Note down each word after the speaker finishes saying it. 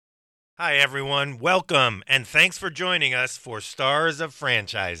Hi, everyone. Welcome, and thanks for joining us for Stars of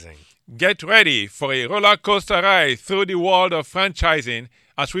Franchising. Get ready for a roller coaster ride through the world of franchising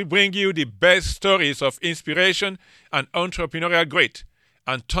as we bring you the best stories of inspiration and entrepreneurial grit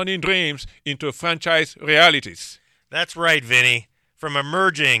and turning dreams into franchise realities. That's right, Vinny. From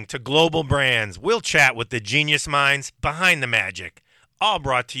emerging to global brands, we'll chat with the genius minds behind the magic. All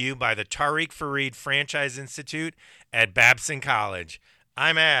brought to you by the Tariq Farid Franchise Institute at Babson College.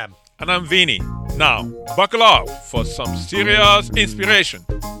 I'm Ab. And I'm Vini. Now, buckle up for some serious inspiration.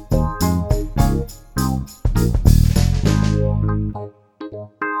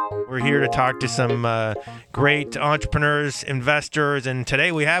 We're here to talk to some great entrepreneurs, investors, and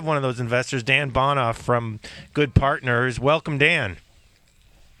today we have one of those investors, Dan Bonoff from Goode Partners. Welcome, Dan.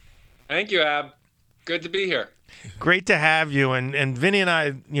 Thank you, Ab. Good to be here. Great to have you. And Vinny and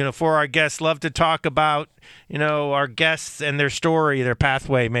I, for our guests, love to talk about, our guests and their story, their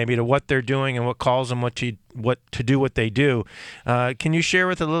pathway, maybe to what they're doing and what calls them what to do what they do. Can you share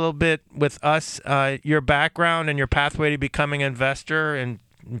with a little bit with us your background and your pathway to becoming an investor in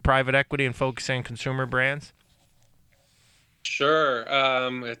private equity and focusing on consumer brands? Sure.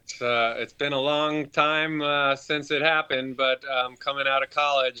 It's been a long time since it happened, but coming out of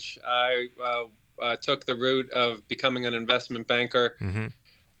college, I took the route of becoming an investment banker,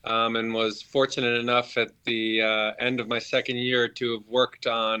 and was fortunate enough at the end of my second year to have worked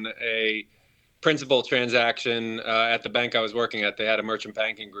on a principal transaction at the bank I was working at. They had a merchant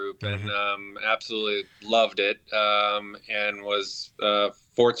banking group, and absolutely loved it, and was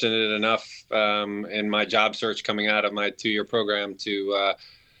fortunate enough in my job search coming out of my 2-year program to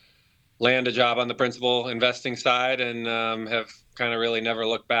land a job on the principal investing side, and have kind of really never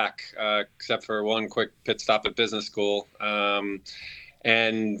looked back, except for one quick pit stop at business school.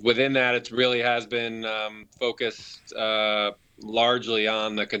 And within that, it really has been focused largely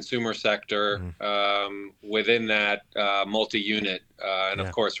on the consumer sector. Within that, multi-unit, and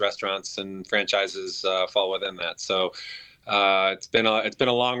of course, restaurants and franchises fall within that. So it's been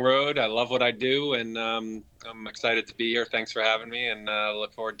a long road. I love what I do, and I'm excited to be here. Thanks for having me, and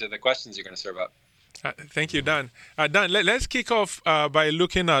look forward to the questions you're going to serve up. Thank you, Dan. Dan, let's kick off by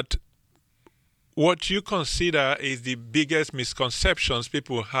looking at what you consider is the biggest misconceptions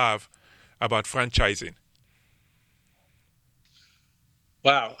people have about franchising.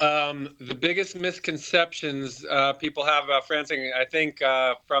 Wow. The biggest misconceptions people have about franchising, I think,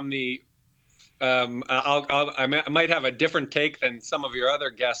 from the I might have a different take than some of your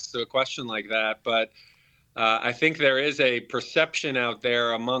other guests to a question like that, but I think there is a perception out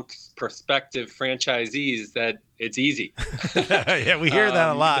there amongst prospective franchisees that it's easy. Yeah, we hear that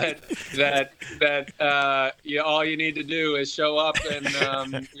a lot. All you need to do is show up and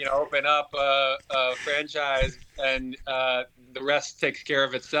open up a franchise, and the rest takes care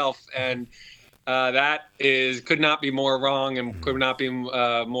of itself. And that could not be more wrong, and could not be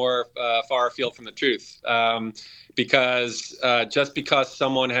more far afield from the truth. Because just because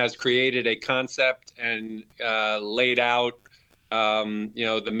someone has created a concept and laid out,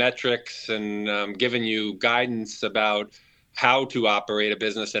 the metrics and given you guidance about how to operate a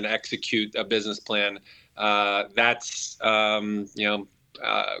business and execute a business plan, that's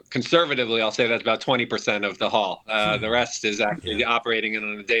conservatively, I'll say that's about 20% of the haul. The rest is operating it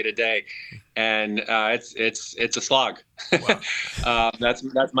on a day-to-day, and it's a slog. Wow.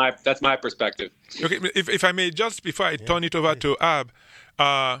 That's my perspective. Okay, if I may, just before I turn it over to Ab,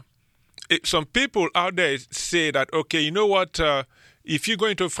 some people out there say that, okay, you know what, if you go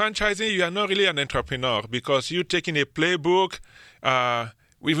into franchising, you are not really an entrepreneur because you're taking a playbook,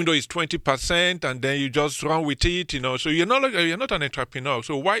 even though it's 20%, and then you just run with it, So you're not an entrepreneur.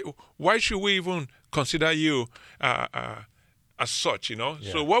 So why should we even consider you as such, Yeah.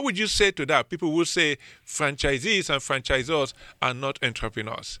 So what would you say to that? People will say franchisees and franchisors are not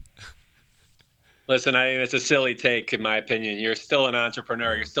entrepreneurs. Listen, it's a silly take, in my opinion. You're still an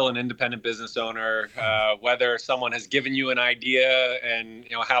entrepreneur. You're still an independent business owner. Whether someone has given you an idea and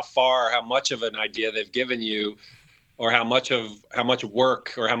how much of an idea they've given you, or how much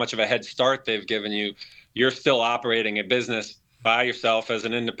work or how much of a head start they've given you, you're still operating a business by yourself as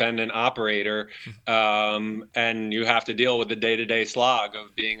an independent operator, and you have to deal with the day-to-day slog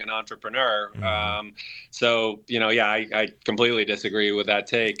of being an entrepreneur. I completely disagree with that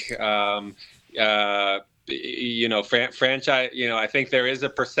take. Franchise. I think there is a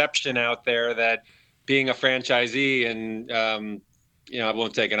perception out there that being a franchisee, and I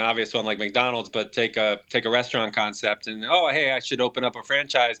won't take an obvious one like McDonald's, but take a restaurant concept, and hey, I should open up a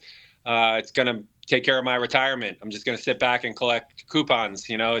franchise. It's going to take care of my retirement. I'm just going to sit back and collect coupons.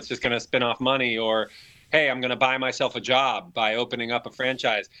 It's just going to spin off money. Or, hey, I'm going to buy myself a job by opening up a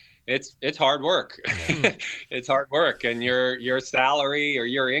franchise. it's hard work. It's hard work, and your salary or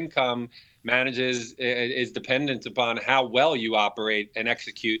your income is dependent upon how well you operate and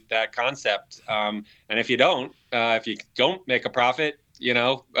execute that concept. And if you don't make a profit,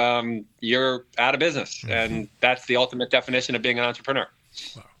 you're out of business, and that's the ultimate definition of being an entrepreneur.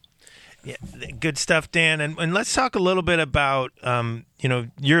 Wow. Yeah, good stuff, Dan. And let's talk a little bit about,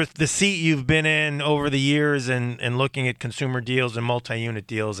 the seat you've been in over the years and looking at consumer deals and multi-unit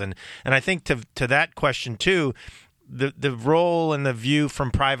deals. And I think to that question, too, the role and the view from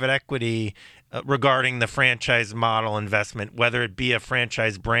private equity regarding the franchise model investment, whether it be a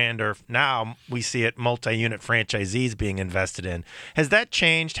franchise brand or now we see it multi-unit franchisees being invested in. Has that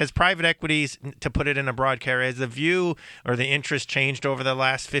changed? Has private equities, to put it in a broad category, has the view or the interest changed over the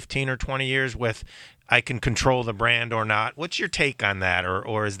last 15 or 20 years with I can control the brand or not? What's your take on that?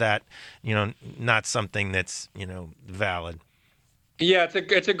 Or is that, not something that's, valid? Yeah,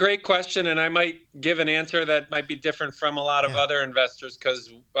 it's a great question, and I might give an answer that might be different from a lot of other investors,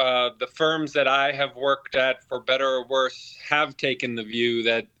 because the firms that I have worked at, for better or worse, have taken the view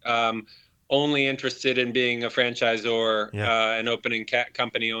that only interested in being a franchisor and opening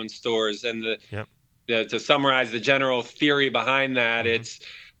company-owned stores. And to summarize the general theory behind that, it's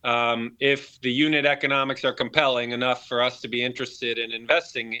if the unit economics are compelling enough for us to be interested in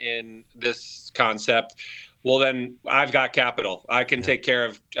investing in this concept, well, then I've got capital. I can take care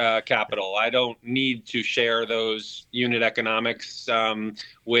of capital. I don't need to share those unit economics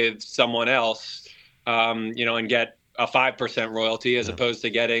with someone else, and get a 5% royalty as opposed to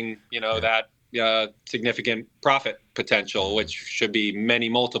getting, that significant profit potential, which should be many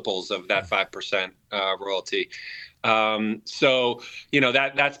multiples of that 5% royalty. So,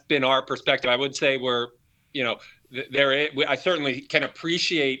 that's been our perspective. I would say I certainly can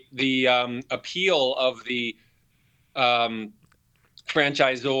appreciate the appeal of the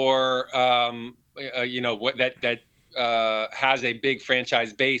franchisor, that has a big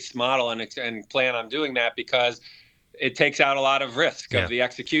franchise base model and plan on doing that, because it takes out a lot of risk of the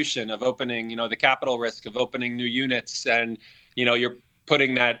execution of opening, the capital risk of opening new units, and you're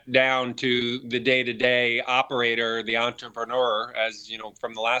putting that down to the day-to-day operator, the entrepreneur, as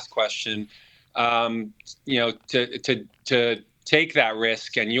from the last question. To take that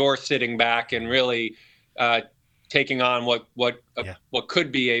risk, and you're sitting back and really taking on what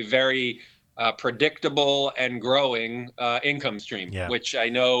could be a very predictable and growing income stream, which I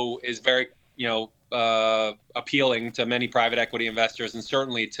know is very appealing to many private equity investors, and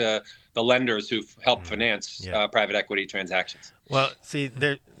certainly to the lenders who've helped finance private equity transactions. Well, see,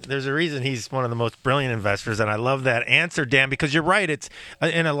 there's a reason he's one of the most brilliant investors, and I love that answer, Dan, because you're right. It's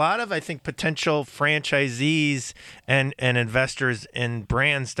and a lot of, I think, potential franchisees and investors in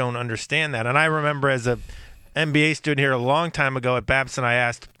brands don't understand that. And I remember as a MBA student here a long time ago at Babson, I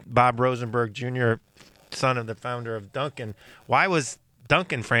asked Bob Rosenberg Jr., son of the founder of Dunkin', why was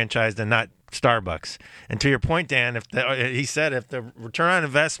Dunkin' franchised and not Starbucks? And to your point, Dan, he said if the return on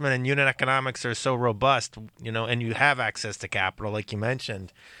investment and unit economics are so robust, and you have access to capital, like you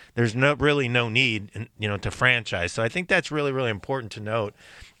mentioned, there's really no need, to franchise. So I think that's really, really important to note,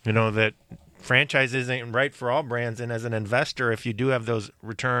 that franchise isn't right for all brands. And as an investor, if you do have those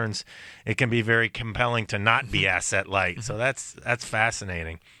returns, it can be very compelling to not be asset light. So that's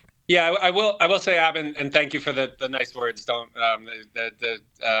fascinating. Yeah, I will say, Ab, and thank you for the nice words.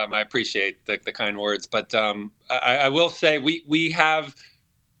 I appreciate the kind words, but I will say we have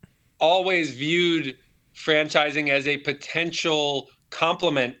always viewed franchising as a potential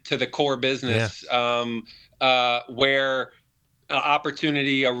complement to the core business, where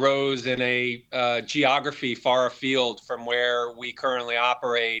opportunity arose in a geography far afield from where we currently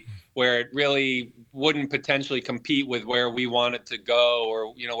operate, where it really wouldn't potentially compete with where we wanted to go,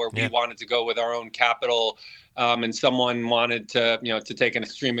 or where we wanted to go with our own capital. And someone wanted to, to take an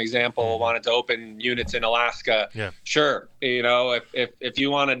extreme example, wanted to open units in Alaska. Sure, if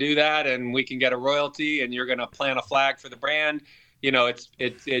you want to do that, and we can get a royalty, and you're going to plant a flag for the brand,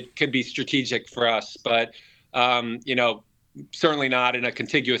 it could be strategic for us, but certainly not in a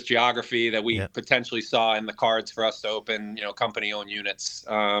contiguous geography that we potentially saw in the cards for us to open, company-owned units.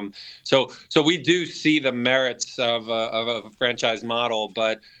 So we do see the merits of a franchise model,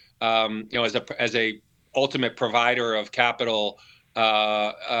 but as a ultimate provider of capital,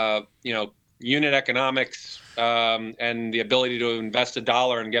 unit economics and the ability to invest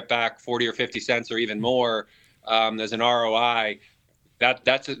 $1 and get back 40 or 50 cents or even more as an ROI.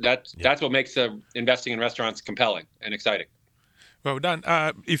 That's what makes investing in restaurants compelling and exciting. Well, Dan,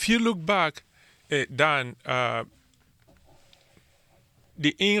 if you look back, Dan, the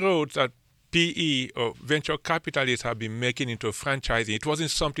inroads that PE or venture capitalists have been making into franchising. It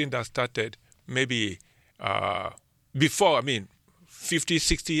wasn't something that started maybe before, 50,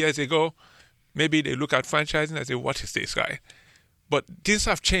 60 years ago. Maybe they look at franchising and say, what is this, right? But things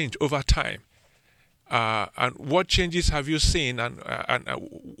have changed over time. And what changes have you seen, and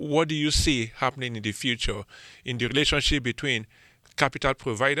what do you see happening in the future in the relationship between capital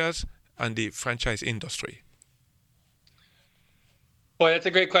providers and the franchise industry? Boy, that's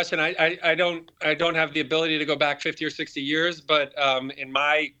a great question. I don't have the ability to go back 50 or 60 years, but in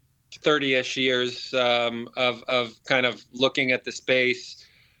my 30-ish years of kind of looking at the space,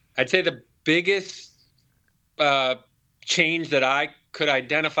 I'd say the biggest change that I could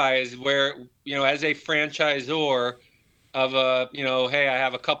identify is where, as a franchisor of hey, I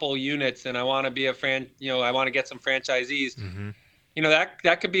have a couple units and I want to be I want to get some franchisees. Mm-hmm.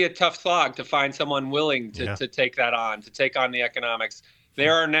 That could be a tough slog to find someone willing to take that on, to take on the economics.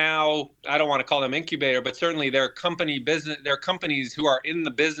 There are now, I don't want to call them incubator, but certainly there are companies who are in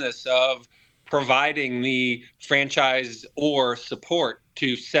the business of providing the franchise or support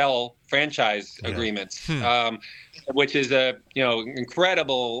to sell franchise agreements, which is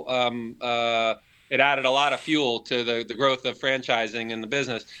incredible. It added a lot of fuel to the growth of franchising in the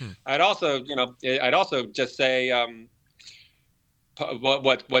business. I'd also just say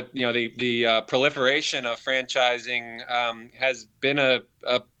the proliferation of franchising has been a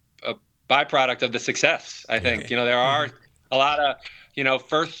byproduct of the success. I think there are a lot of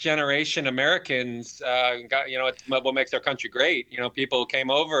first generation Americans it's what makes our country great. People came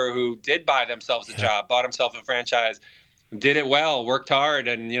over who did buy themselves a job, bought themselves a franchise, did it well, worked hard,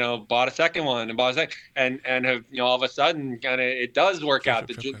 and bought a second one and bought a second, and have all of a sudden it does work out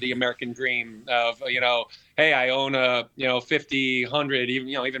the American dream of hey, I own a 50, 100,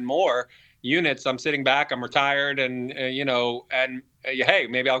 even more units. I'm sitting back, I'm retired, and hey,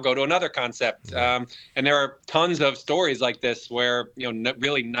 maybe I'll go to another concept. And there are tons of stories like this where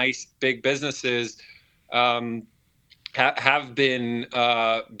really nice big businesses have been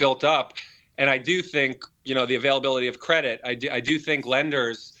built up. And I do think the availability of credit. I do think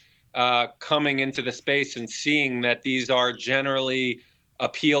lenders coming into the space and seeing that these are generally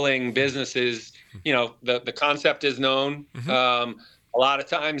appealing businesses. The concept is known. A lot of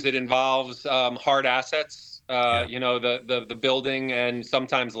times it involves hard assets. The building and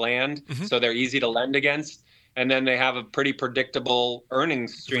sometimes land, so they're easy to lend against. And then they have a pretty predictable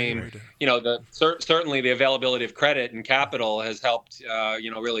earnings stream. Certainly the availability of credit and capital has helped,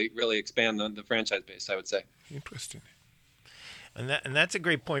 really expand the franchise base, I would say. Interesting. And that's a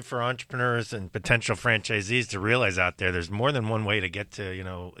great point for entrepreneurs and potential franchisees to realize out there. There's more than one way to get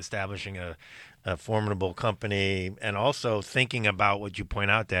to, establishing a formidable company, and also thinking about what you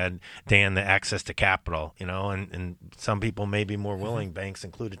point out, Dan, the access to capital, and some people may be more willing, banks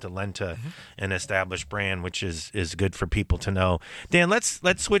included, to lend to an established brand, which is good for people to know. Dan, let's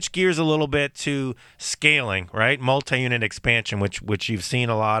switch gears a little bit to scaling, right? Multi-unit expansion, which you've seen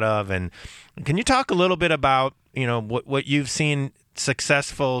a lot of. And can you talk a little bit about, what you've seen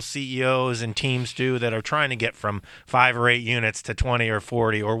successful CEOs and teams do that are trying to get from 5 or 8 units to 20 or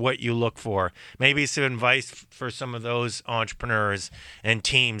 40, or what you look for? Maybe some advice for some of those entrepreneurs and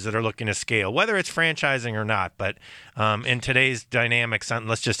teams that are looking to scale, whether it's franchising or not. But in today's dynamics,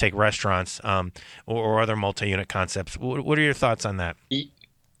 let's just take restaurants or other multi-unit concepts. What are your thoughts on that?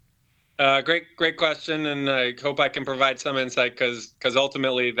 Great question, and I hope I can provide some insight because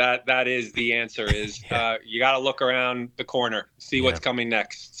ultimately that is the answer. Is you got to look around the corner, see what's coming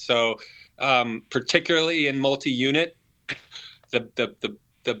next. So, particularly in multi-unit,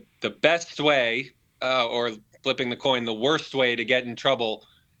 the best way, or flipping the coin, the worst way to get in trouble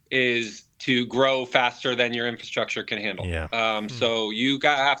is to grow faster than your infrastructure can handle. So you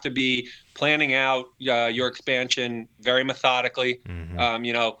have to be planning out your expansion very methodically.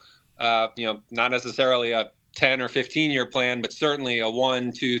 Not necessarily a 10 or 15 year plan, but certainly a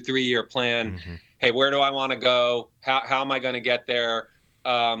 1, 2, 3 year plan. Hey, where do I want to go? How am I going to get there?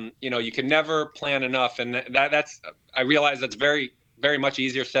 You can never plan enough. And I realize that's very, very much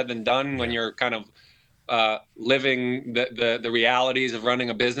easier said than done when you're kind of living the realities of running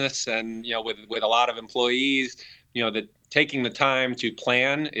a business, and, with a lot of employees, taking the time to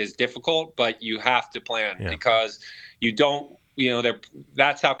plan is difficult, but you have to plan because you don't,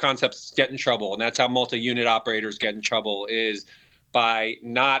 that's how concepts get in trouble, and that's how multi-unit operators get in trouble, is by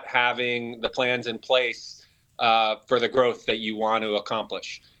not having the plans in place for the growth that you want to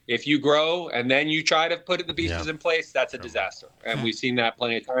accomplish. If you grow and then you try to put the pieces in place, that's a disaster, and we've seen that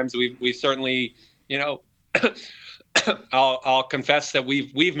plenty of times. We've certainly, I'll confess that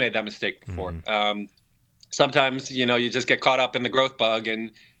we've made that mistake before. Sometimes you just get caught up in the growth bug,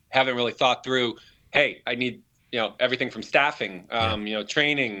 and haven't really thought through, hey, I need, everything from staffing,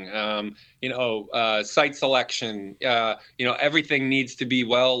 training, site selection, everything needs to be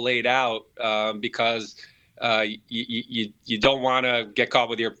well laid out, because you don't want to get caught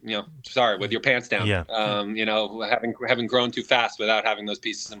with your pants down. Yeah. Having grown too fast without having those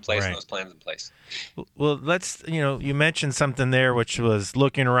pieces in place and those plans in place. Well, let's, you mentioned something there, which was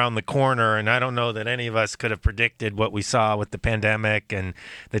looking around the corner, and I don't know that any of us could have predicted what we saw with the pandemic and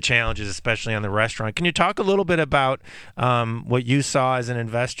the challenges, especially on the restaurant. Can you talk a little bit about what you saw as an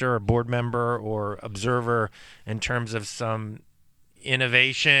investor or board member or observer in terms of some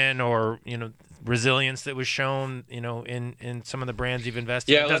innovation or, resilience that was shown, in some of the brands you've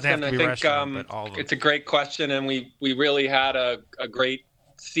invested in? Yeah, It doesn't have to be restaurant, but all of them. It's a great question, and we really had a great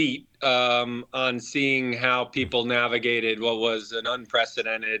seat on seeing how people navigated what was an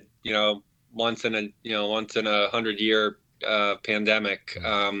unprecedented, once in a 100-year pandemic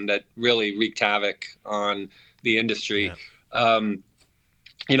that really wreaked havoc on the industry. Yeah.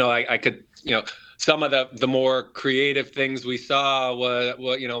 I could, some of the more creative things we saw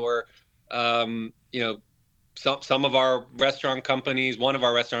were some of our restaurant companies, one of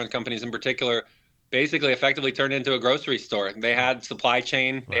our restaurant companies in particular, basically effectively turned into a grocery store. They had supply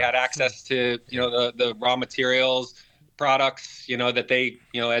chain, they had access to, the raw materials, products, that they,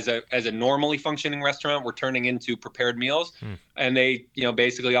 as a normally functioning restaurant were turning into prepared meals. And they,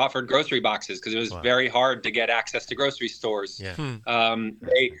 basically offered grocery boxes because it was very hard to get access to grocery stores. Yeah.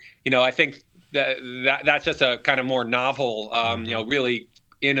 I think that's just a kind of more novel, really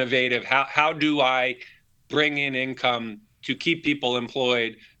innovative. How do I bring in income to keep people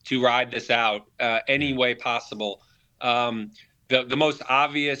employed to ride this out any way possible? The most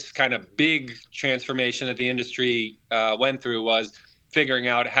obvious kind of big transformation that the industry went through was figuring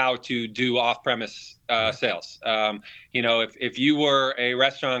out how to do off-premise sales. If you were a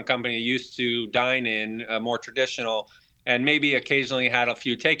restaurant company used to dine in, more traditional, and maybe occasionally had a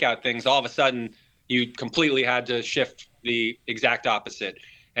few takeout things, all of a sudden you completely had to shift the exact opposite.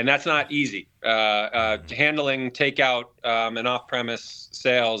 And that's not easy. Handling takeout and off-premise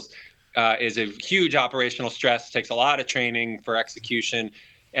sales is a huge operational stress, takes a lot of training for execution.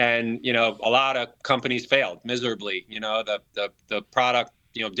 And, a lot of companies failed miserably. The product,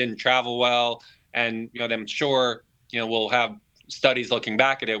 didn't travel well. And, I'm sure, we'll have studies looking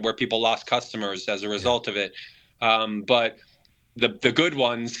back at it where people lost customers as a result of it. But the good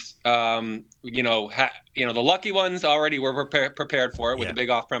ones, the lucky ones already were prepared for it with a big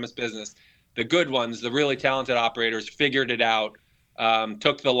off-premise business. The good ones, the really talented operators, figured it out,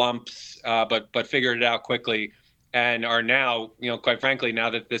 took the lumps, but figured it out quickly, and are now, quite frankly, now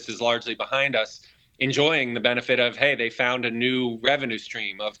that this is largely behind us, enjoying the benefit of, hey, they found a new revenue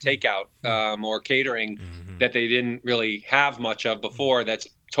stream of takeout or catering that they didn't really have much of before. That's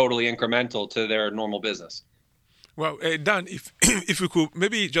totally incremental to their normal business. Well, Dan, if we could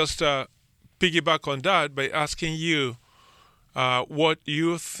maybe just piggyback on that by asking you what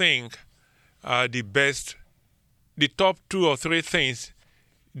you think are the top 2 or 3 things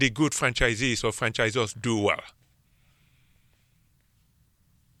the good franchisees or franchisors do well.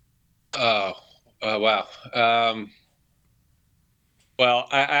 Oh, wow. Well,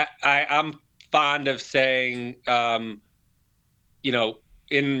 I'm fond of saying,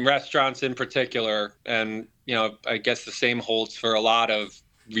 in restaurants in particular, and I guess the same holds for a lot of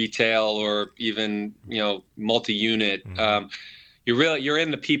retail or even multi-unit. You're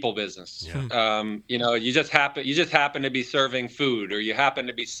in the people business. You just happen to be serving food, or you happen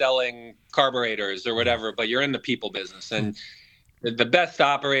to be selling carburetors or whatever, but you're in the people business. And the best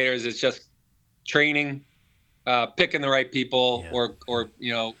operators is just training, picking the right people, or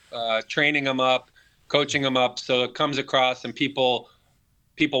training them up, coaching them up so it comes across and people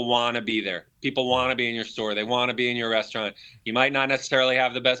want to be there. People want to be in your store. They want to be in your restaurant. You might not necessarily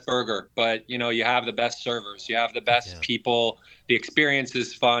have the best burger, but you have the best servers. You have the best people. The experience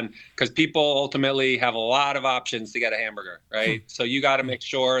is fun because people ultimately have a lot of options to get a hamburger, right? So you got to make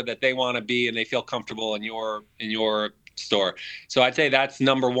sure that they want to be and they feel comfortable in your store. So I'd say that's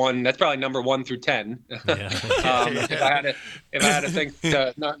number 1. That's probably number 1 through 10. If I had to think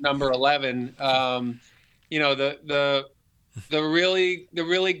number 11, the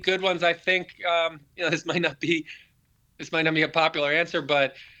really good ones, I think, this might not be a popular answer,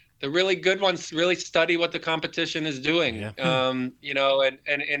 but the really good ones really study what the competition is doing. And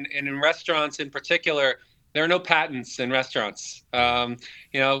in restaurants in particular, there are no patents in restaurants.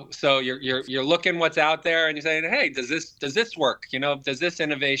 So you're looking what's out there and you're saying, hey, does this work? Does this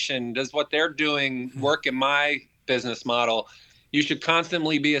innovation, does what they're doing work in my business model? You should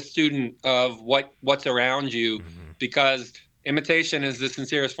constantly be a student of what's around you, because imitation is the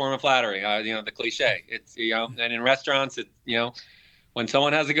sincerest form of flattery. The cliche. It's and in restaurants, when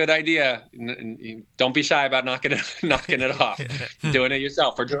someone has a good idea, don't be shy about knocking it off, doing it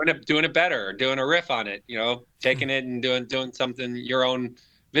yourself, or doing it better, or doing a riff on it. Taking it and doing something your own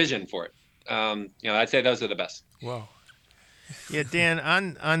vision for it. I'd say those are the best. Wow. Yeah, Dan,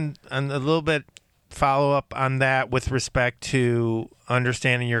 on a little bit follow up on that with respect to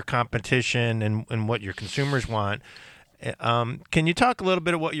understanding your competition and what your consumers want. Can you talk a little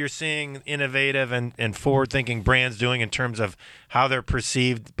bit of what you're seeing innovative and forward-thinking brands doing in terms of how they're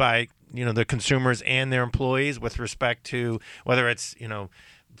perceived by the consumers and their employees with respect to whether it's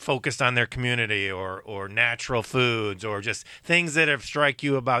focused on their community or natural foods or just things that have strike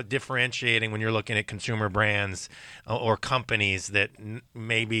you about differentiating when you're looking at consumer brands or companies that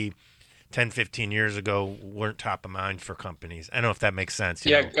maybe 10, 15 years ago weren't top of mind for companies? I don't know if that makes sense.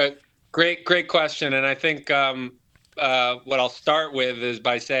 Great question. And I think what I'll start with is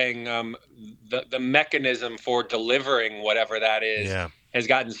by saying the mechanism for delivering whatever that is has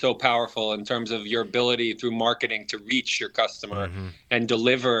gotten so powerful in terms of your ability through marketing to reach your customer and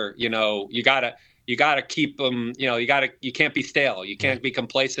deliver. You gotta keep them. You can't be stale. You can't be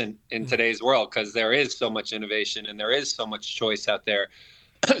complacent in today's world because there is so much innovation and there is so much choice out there.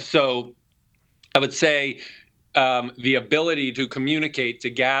 So I would say the ability to communicate, to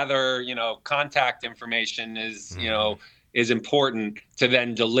gather, contact information is important to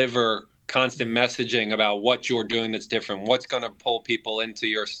then deliver constant messaging about what you're doing that's different, what's going to pull people into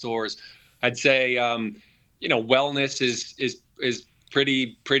your stores. I'd say, wellness is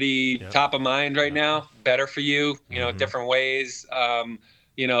pretty top of mind right now. Better for you, different ways.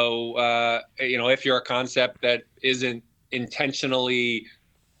 If you're a concept that isn't intentionally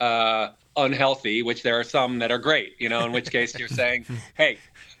unhealthy, which there are some that are great, in which case you're saying, hey,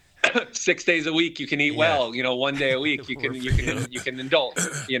 6 days a week you can eat well, 1 day a week you can indulge,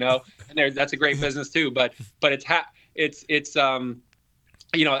 and that's a great business too. But I'd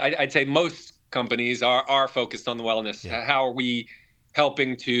say most companies are focused on the wellness. How are we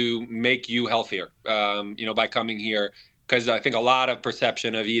helping to make you healthier, by coming here? Because I think a lot of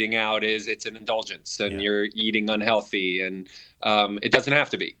perception of eating out is it's an indulgence and you're eating unhealthy, and it doesn't have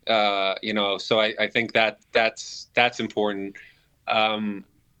to be. So I think that's important. I'm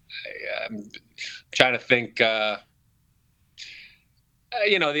trying to think. The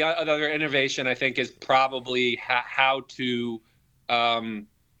other innovation I think is probably how to,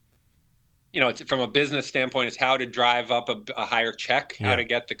 it's, from a business standpoint, it's how to drive up a higher check, how to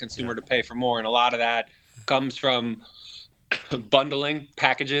get the consumer to pay for more, and a lot of that comes from bundling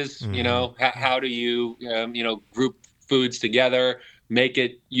packages. How do you group foods together, make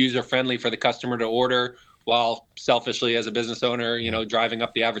it user friendly for the customer to order, while selfishly as a business owner, driving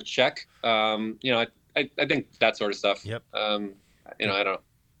up the average check. I think that sort of stuff. I don't know.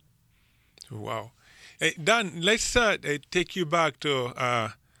 Wow. Hey, Dan, let's take you back to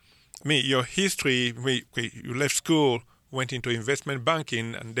your history. You left school, went into investment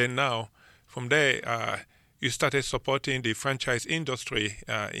banking, and then now from there you started supporting the franchise industry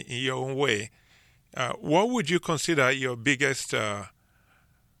in your own way. What would you consider your biggest,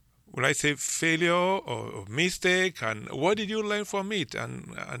 would I say, failure or mistake? And what did you learn from it?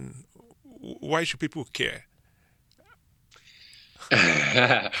 And why should people care?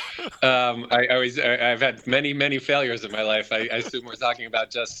 I've had many failures in my life. I assume we're talking about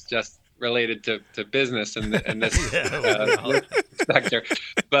just related to business and this sector.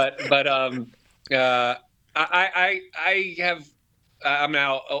 But I'm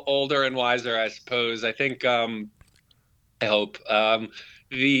now older and wiser, I suppose. I think I hope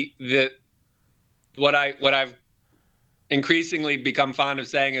what I've increasingly become fond of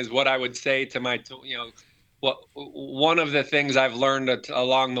saying is what I would say to my one of the things I've learned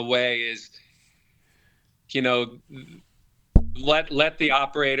along the way is let the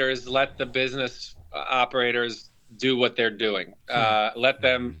operators, let the business operators do what they're doing. Let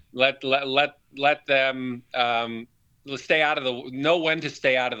them stay out of know when to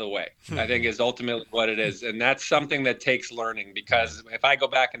stay out of the way, I think is ultimately what it is. And that's something that takes learning, because if I go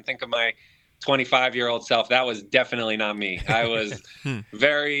back and think of my 25-year-old self, that was definitely not me. I was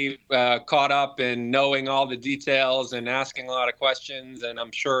very caught up in knowing all the details and asking a lot of questions, and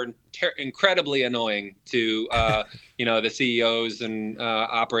I'm sure incredibly annoying to the CEOs and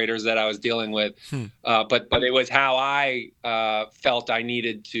operators that I was dealing with. But it was how I felt I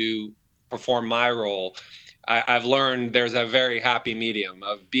needed to perform my role. I've learned there's a very happy medium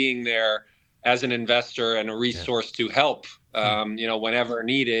of being there as an investor and a resource to help, whenever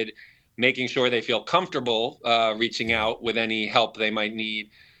needed, making sure they feel comfortable reaching out with any help they might need,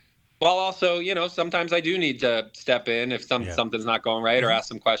 while also, sometimes I do need to step in if something's not going right, or ask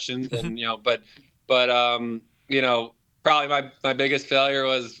some questions, and probably my biggest failure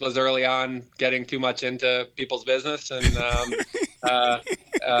was early on getting too much into people's business, and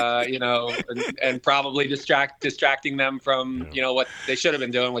and probably distracting them from what they should have been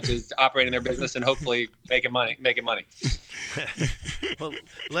doing, which is operating their business and hopefully making money. Well,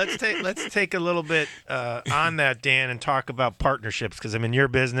 let's take a little bit on that, Dan, and talk about partnerships, because I'm in your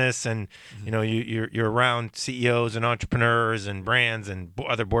business, and you're around CEOs and entrepreneurs and brands and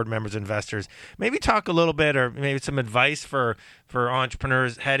other board members, investors. Maybe talk a little bit, or maybe some advice for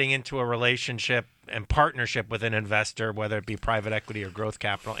entrepreneurs heading into a relationship and partnership with an investor, whether it be private equity or growth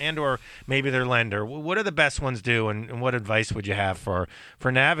capital, and or maybe their lender. What do the best ones do, and what advice would you have for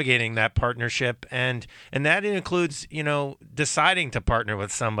navigating that partnership? And that includes deciding to partner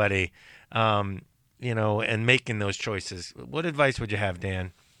with somebody, and making those choices. What advice would you have,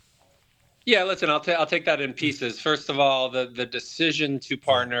 Dan? Yeah, listen, I'll take that in pieces. First of all, the decision to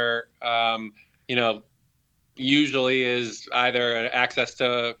partner, usually is either access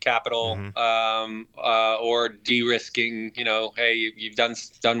to capital, or de-risking. Hey, you've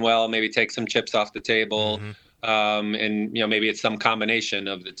done well. Maybe take some chips off the table, and maybe it's some combination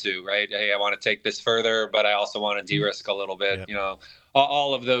of the two, right? Hey, I want to take this further, but I also want to de-risk a little bit.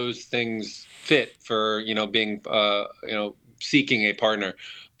 All of those things fit for being seeking a partner.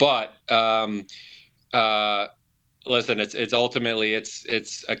 But listen, it's ultimately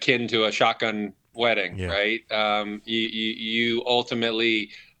it's akin to a shotgun wedding, right? You ultimately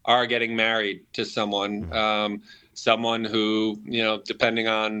are getting married to someone, someone who, depending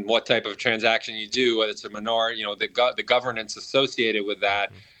on what type of transaction you do, whether it's a minority, the governance associated with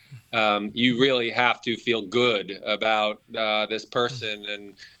that, you really have to feel good about this person,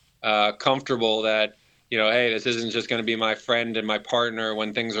 and comfortable that, hey, this isn't just going to be my friend and my partner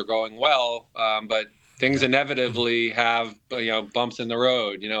when things are going well, but things inevitably have, bumps in the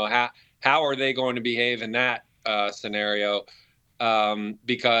road. How are they going to behave in that scenario?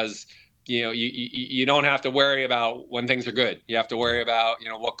 Because you don't have to worry about when things are good. You have to worry about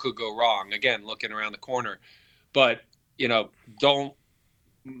what could go wrong. Again, looking around the corner. But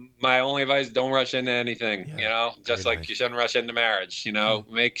my only advice: don't rush into anything. Just like you shouldn't rush into marriage.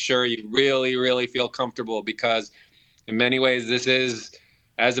 Make sure you really, really feel comfortable, because in many ways this is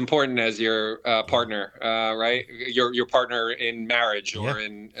as important as your partner, right? Your partner in marriage or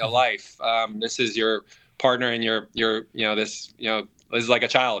in a life. This is your partner, and this is like a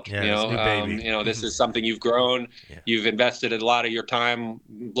child. This is something you've grown. You've invested a lot of your time,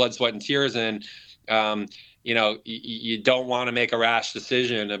 blood, sweat, and tears in. You don't want to make a rash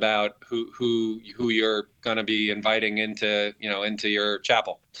decision about who you're going to be inviting into your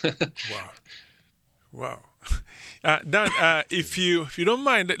chapel. Wow. Dan, if you don't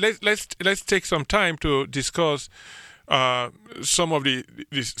mind, let's take some time to discuss some of the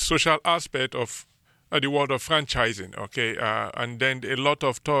social aspect of the world of franchising. Okay, and then a lot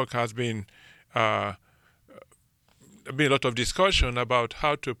of talk has been a lot of discussion about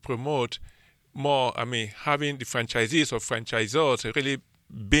how to promote more. Having the franchisees or franchisors really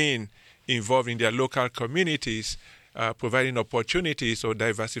being involved in their local communities, providing opportunities or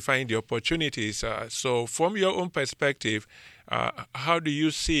diversifying the opportunities. So from your own perspective, how do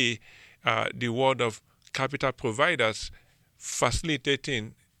you see the world of capital providers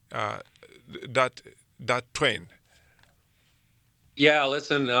facilitating that trend? Yeah,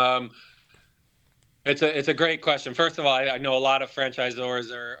 listen, it's a great question. First of all, I know a lot of franchisors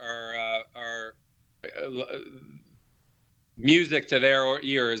are music to their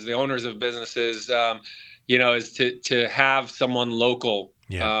ears, the owners of businesses, is to have someone local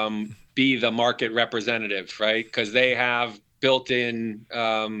be the market representative, right? Because they have built-in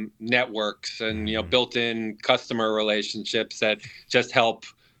networks and built-in customer relationships that just help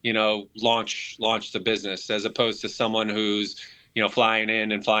launch the business, as opposed to someone who's flying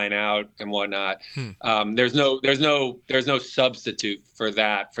in and flying out and whatnot. There's no substitute for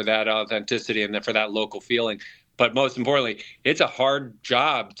that authenticity and for that local feeling. But most importantly, it's a hard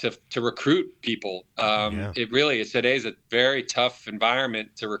job to recruit people. It really is. Today's a very tough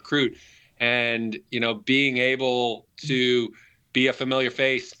environment to recruit, and being able to be a familiar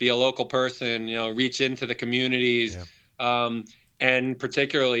face, be a local person, reach into the communities, and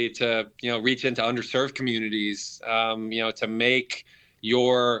particularly to reach into underserved communities, to make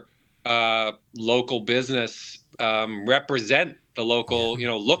your local business represent the local,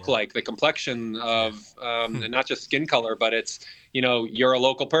 look like the complexion of, and not just skin color, but it's, you're a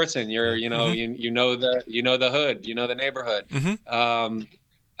local person. You're, you know the hood, the neighborhood.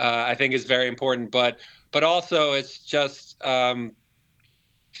 I think is very important, but also it's just,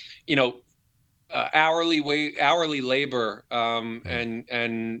 hourly labor,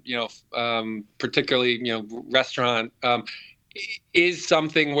 and particularly restaurant, is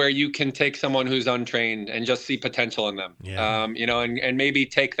something where you can take someone who's untrained and just see potential in them, and maybe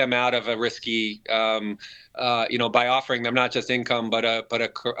take them out of a risky, by offering them not just income, but a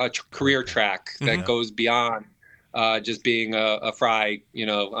career track that goes beyond just being a fry,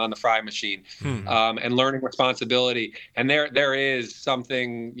 on the fry machine, and learning responsibility. And there is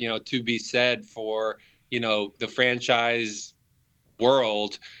something, to be said for, the franchise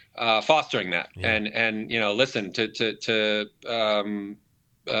world, fostering that. And listen, to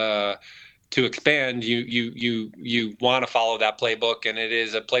expand, you want to follow that playbook, and it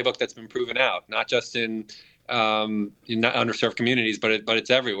is a playbook that's been proven out, not just in underserved communities, but it's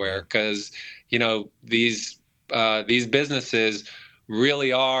everywhere, because these businesses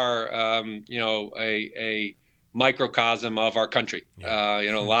really are a microcosm of our country.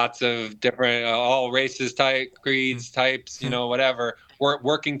 Lots of different, all races, creeds, types, whatever,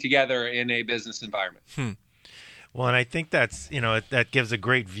 working together in a business environment. Well, and I think that's, that gives a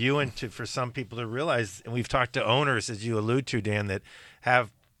great view for some people to realize, and we've talked to owners, as you allude to, Dan, that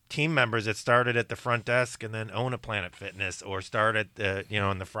have team members that started at the front desk and then own a Planet Fitness, or start at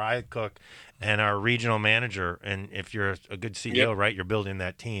in the fry cook and our regional manager. And if you're a good CEO, right, you're building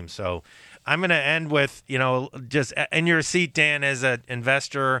that team. So I'm going to end with, just in your seat, Dan, as an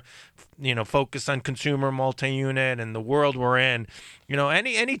investor, focused on consumer multi-unit and the world we're in,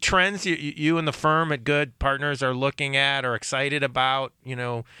 any trends you and the firm at Goode Partners are looking at or excited about,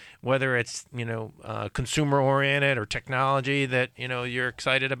 whether it's, consumer oriented or technology that, you're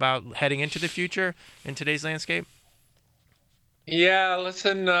excited about heading into the future in today's landscape? Yeah,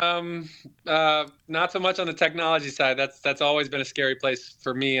 listen, not so much on the technology side. That's always been a scary place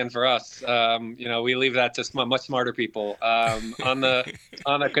for me and for us. We leave that to much smarter people. On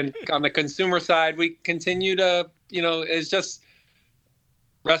the consumer side, we continue to, it's just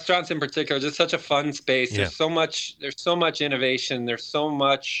restaurants in particular, just such a fun space. There's so much innovation. There's so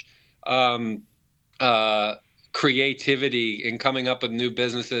much creativity in coming up with new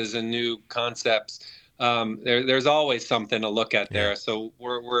businesses and new concepts. There's always something to look at there. So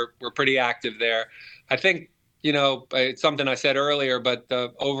we're pretty active there. I think, it's something I said earlier, but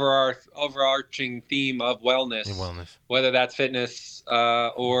the overarching theme of wellness, whether that's fitness,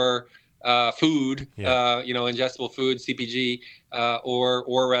 or food, ingestible food, CPG,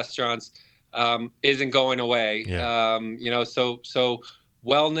 or restaurants, isn't going away. So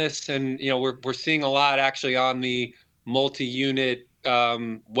wellness, and, we're seeing a lot actually on the multi-unit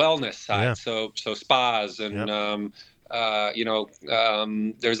wellness side, so spas and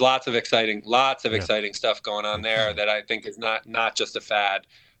there's lots of exciting stuff going on there that I think is not just a fad,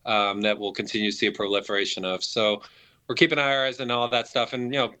 that we'll continue to see a proliferation of. So we're keeping our eyes on all that stuff,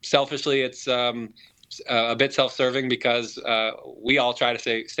 and selfishly, it's a bit self-serving, because we all try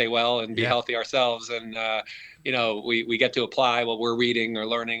to stay well and be healthy ourselves, and we get to apply what we're reading or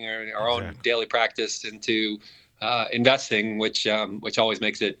learning or our own daily practice into investing, which always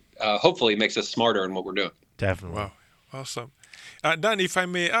makes it, hopefully makes us smarter in what we're doing. Definitely. Wow, awesome. Dan, if I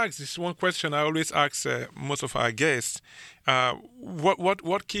may ask, this one question I always ask most of our guests: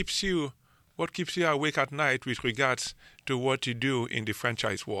 what keeps you awake at night with regards to what you do in the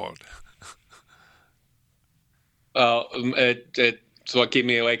franchise world? It's what keeps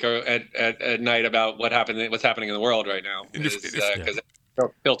me awake at night about what's happening in the world right now, because it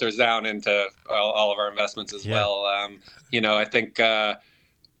filters down into all of our investments as well. I think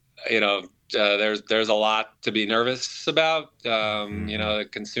there's a lot to be nervous about. The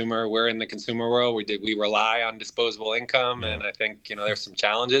consumer, we're in the consumer world. We rely on disposable income, and I think there's some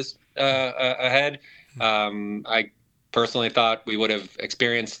challenges ahead. I personally thought we would have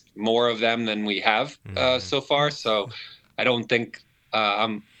experienced more of them than we have so far. So I don't think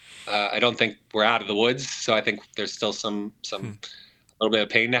we're out of the woods. So I think there's still some a little bit of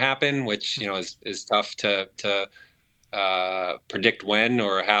pain to happen, which is tough to predict when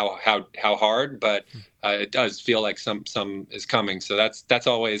or how hard, but it does feel like some is coming. So that's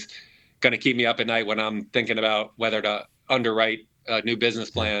always going to keep me up at night when I'm thinking about whether to underwrite a new business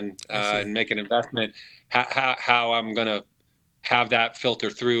plan and make an investment. How I'm going to have that filter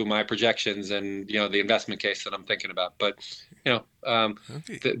through my projections and the investment case that I'm thinking about. But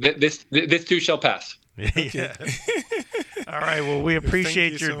this too shall pass. Yeah. All right. Well, we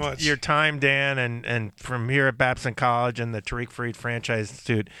appreciate your time, Dan, and from here at Babson College and the Tariq Farid Franchise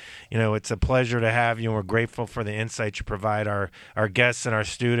Institute, it's a pleasure to have you, and we're grateful for the insights you provide our guests and our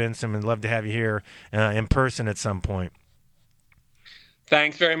students, and we'd love to have you here in person at some point.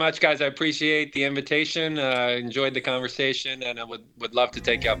 Thanks very much, guys. I appreciate the invitation. Enjoyed the conversation, and I would love to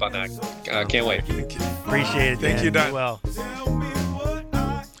take you up on that. Can't wait. Appreciate it. Thank you, Dan. Well,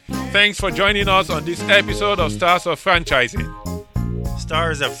 thanks for joining us on this episode of Stars of Franchising.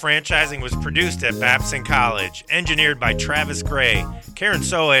 Stars of Franchising was produced at Babson College, engineered by Travis Gray. Karen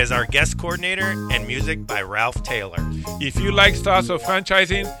Soa is our guest coordinator, and music by Ralph Taylor. If you like Stars of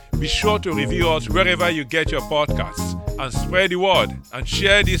Franchising, be sure to review us wherever you get your podcasts, and spread the word and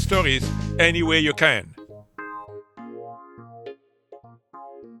share these stories any way you can.